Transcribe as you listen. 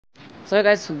So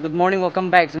guys, good morning, welcome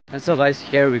back. And so guys,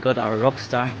 here we got our rock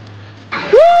star.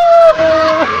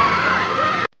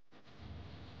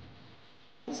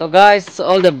 So guys,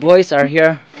 all the boys are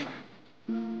here.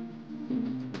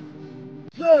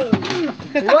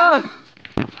 Wow.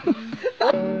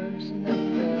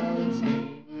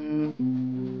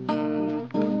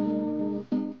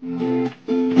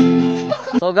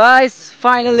 So guys,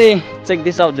 finally, check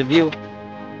this out, the view.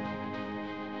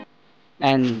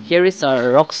 And here is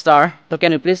our rock star. So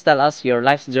can you please tell us your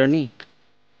life's journey?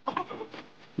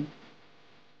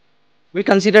 We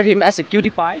consider him as a cutie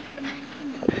pie.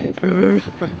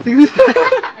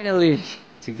 Finally,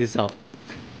 check this out.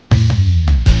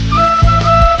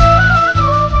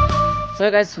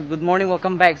 So guys, good morning,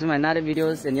 welcome back to my another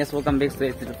videos, and yes, welcome back to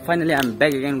it. Finally, I'm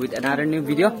back again with another new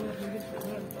video.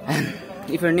 And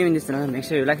if you're new in this channel, make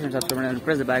sure you like and subscribe and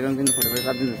press the bell icon for the first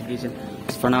update notification.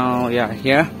 For now, we are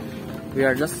here. We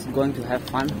are just going to have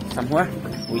fun somewhere.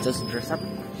 We just dress up.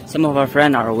 Some of our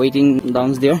friends are waiting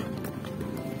downstairs.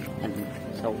 And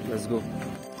so let's go.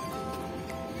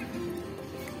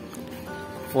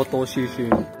 Photo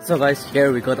session. So guys,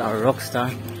 here we got our rock star.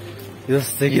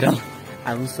 Just check it out.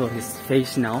 I won't show his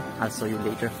face now. I'll show you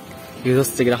later. You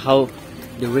just check it out how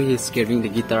the way he's carrying the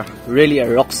guitar. Really a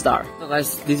rock star. So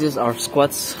guys, this is our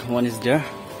squads. One is there,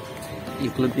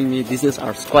 including me. This is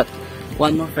our squad.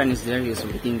 One more friend is there. He's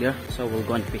waiting there. So we'll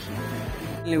go and pick him.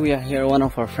 Finally, we are here, one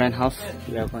of our friend's house.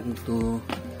 We are going to.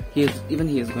 He is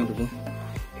going to go.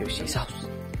 Here's his house.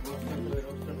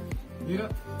 Yeah.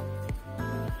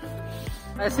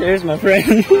 Guys, here's my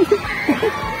friend.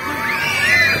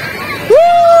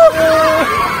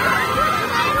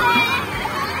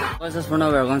 Just for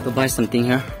now, we are going to buy something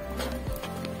here.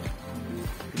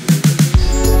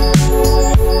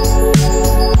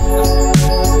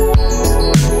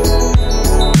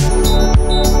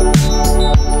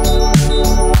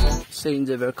 Saint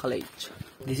Xavier College.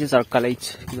 This is our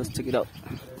college. Just check it out.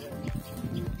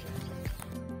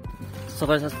 So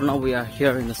guys, as for now, we are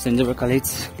here in the Saint Xavier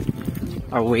College.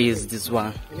 Our way is this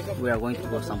one. We are going to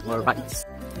go somewhere right.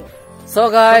 So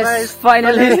guys,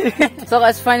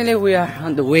 finally, we are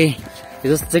on the way.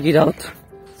 Just check it out.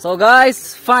 So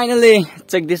guys, finally,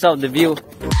 check this out, the view.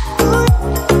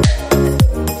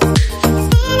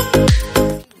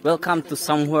 Welcome to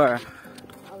somewhere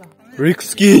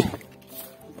risky.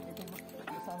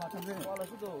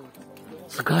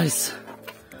 So guys,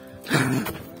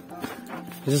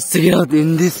 just check it out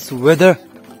in this weather.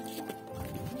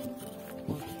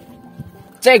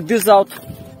 Check this out.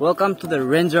 Welcome to the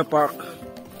Ranger Park.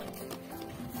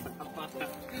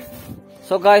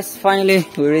 So guys, finally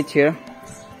we reach here.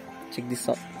 Check this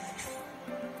out.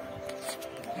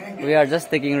 We are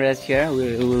just taking rest here.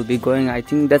 We will be going, I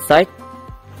think, that side.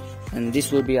 And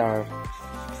this will be our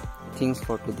things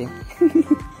for today.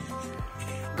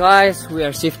 Guys, we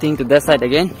are shifting to that side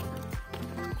again.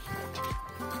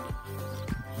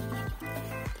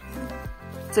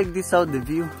 Check this out, the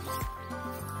view.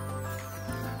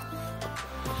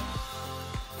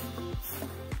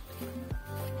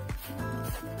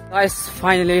 Guys,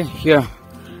 finally here.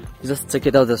 Just check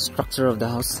it out, the structure of the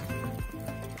house.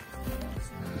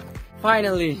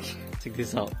 Finally, check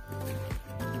this out.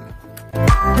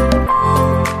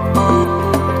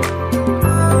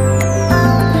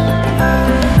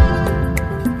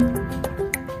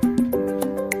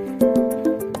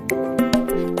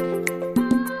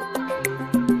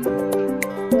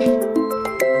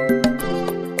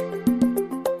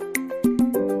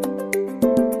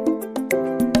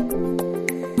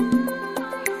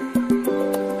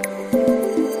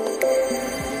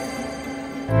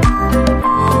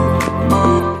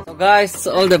 Guys,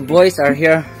 all the boys are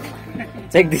here.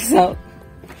 Check this out.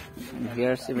 And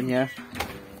here's even here.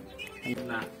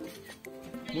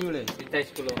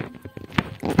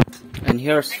 And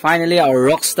here's finally our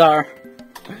rock star.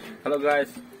 Hello guys.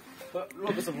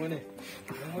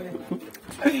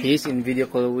 He's in video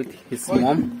call with his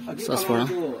mom. So as for now.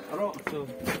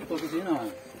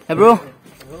 Hey bro,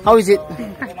 how is it?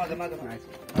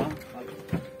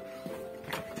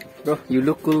 Bro, you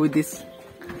look cool with this.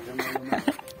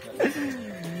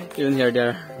 Even here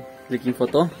they're taking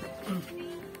photo.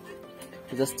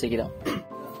 Just check it out.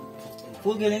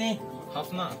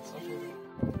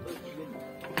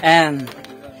 And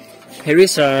here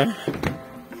is our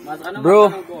bro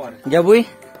Jabuy.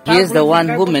 He is the one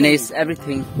who manages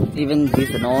everything, even this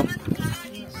and all.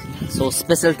 So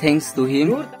special thanks to him.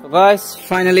 So guys,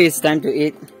 finally it's time to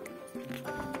eat.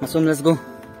 Masum, let's go.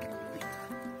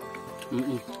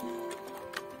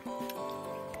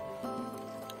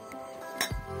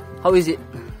 How is it?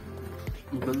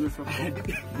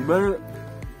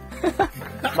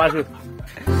 Baru.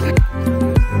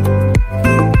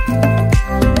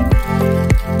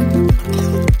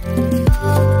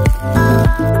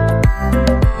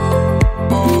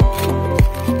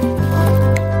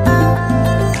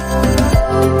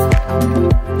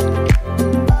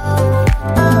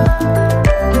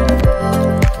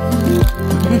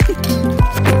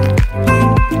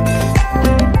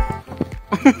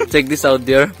 Check this out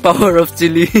there, power of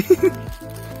chili.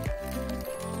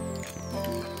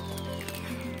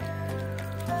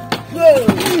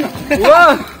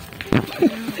 Whoa!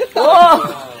 Whoa!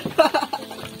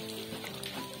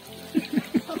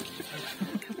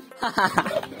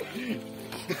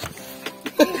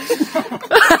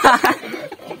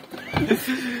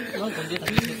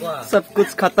 सब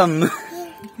कुछ खत्म.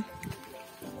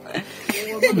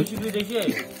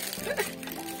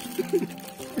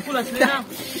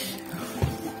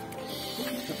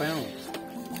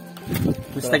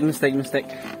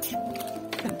 Mistake.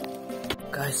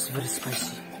 Guys, very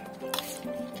spicy.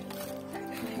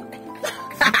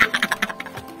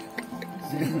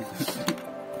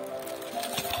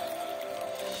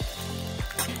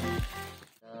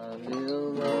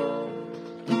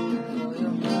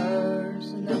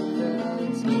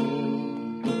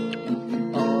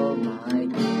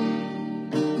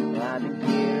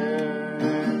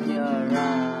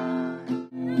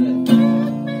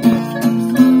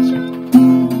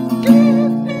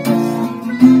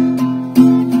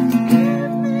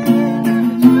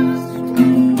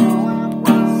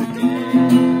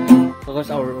 Because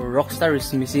our rockstar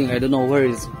is missing, I don't know where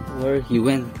he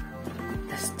went.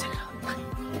 Let's check out.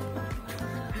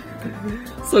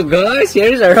 So guys,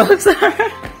 here is our rockstar.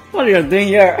 What are you doing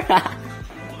here?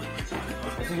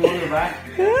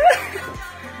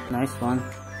 Nice one.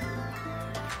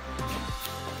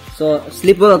 So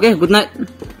sleep well, okay? Good night.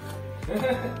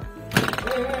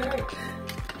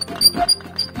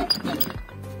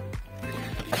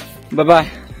 Bye bye.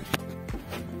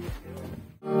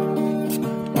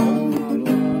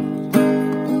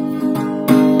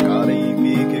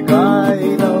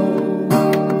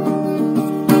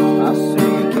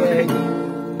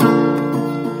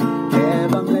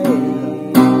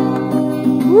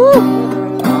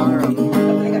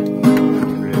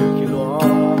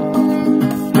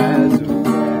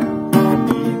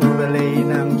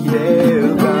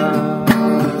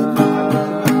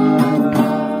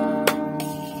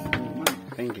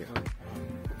 Thank you.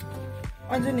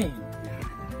 Anjani.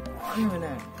 Ano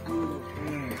na?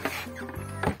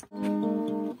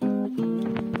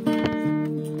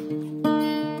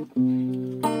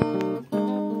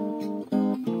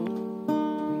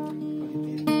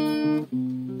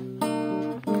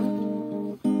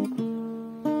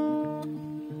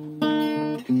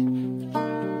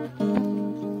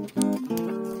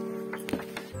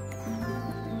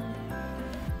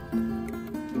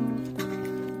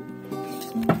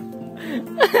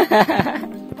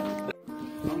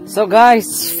 So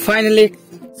guys, finally.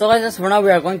 So guys, as for now, we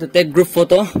are going to take group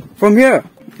photo from here.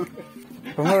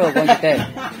 From where we are going to take.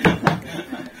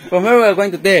 From where we are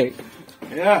going to take.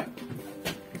 Yeah.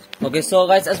 Okay, so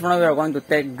guys, as for now, we are going to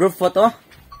take group photo.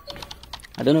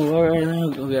 I don't know where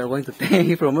we are going to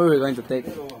take. From where we are going to take.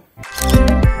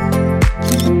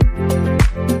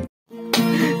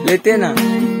 Late na.